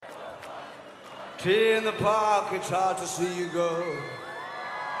Tea in the park, it's hard to see you go.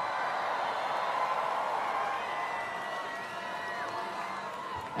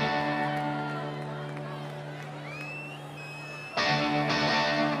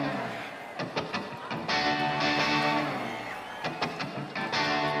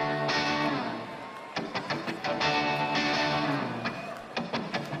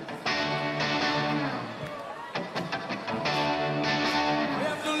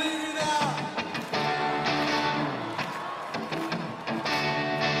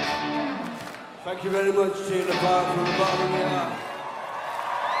 Thank you very much, Tea in the Park, from the bottom of my heart.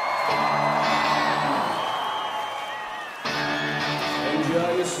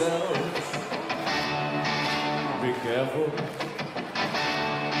 Enjoy yourselves. Be careful.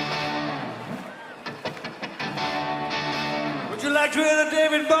 Would you like to hear the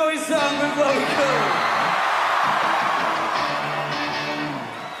David Bowie song before we go?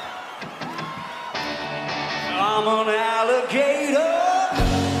 I'm an alligator.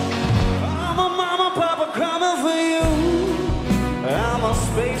 Coming for you. I'm a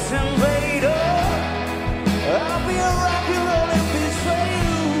space invader. I'll be a rock and rollin' betray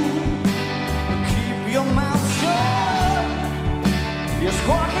you. Keep your mouth shut. You're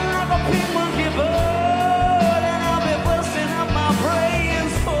squawking like a pig monkey bird, and I'll be busting up my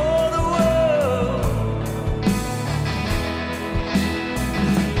brains for the world.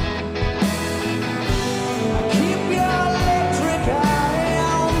 Keep your electric eye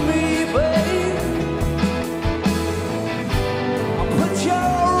on me, babe.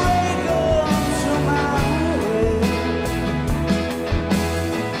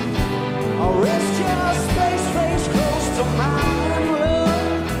 Rest your space face close to mine,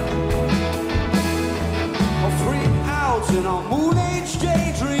 love. I'll freak out in a moon age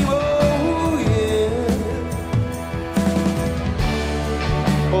daydream, oh yeah.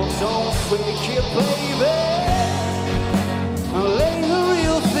 Oh, don't freak you, baby. Lay the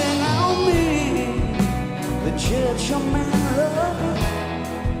real thing on me. The church of man love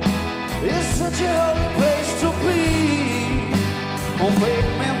is such a holy place to be. Oh, make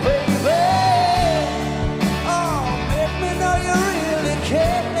me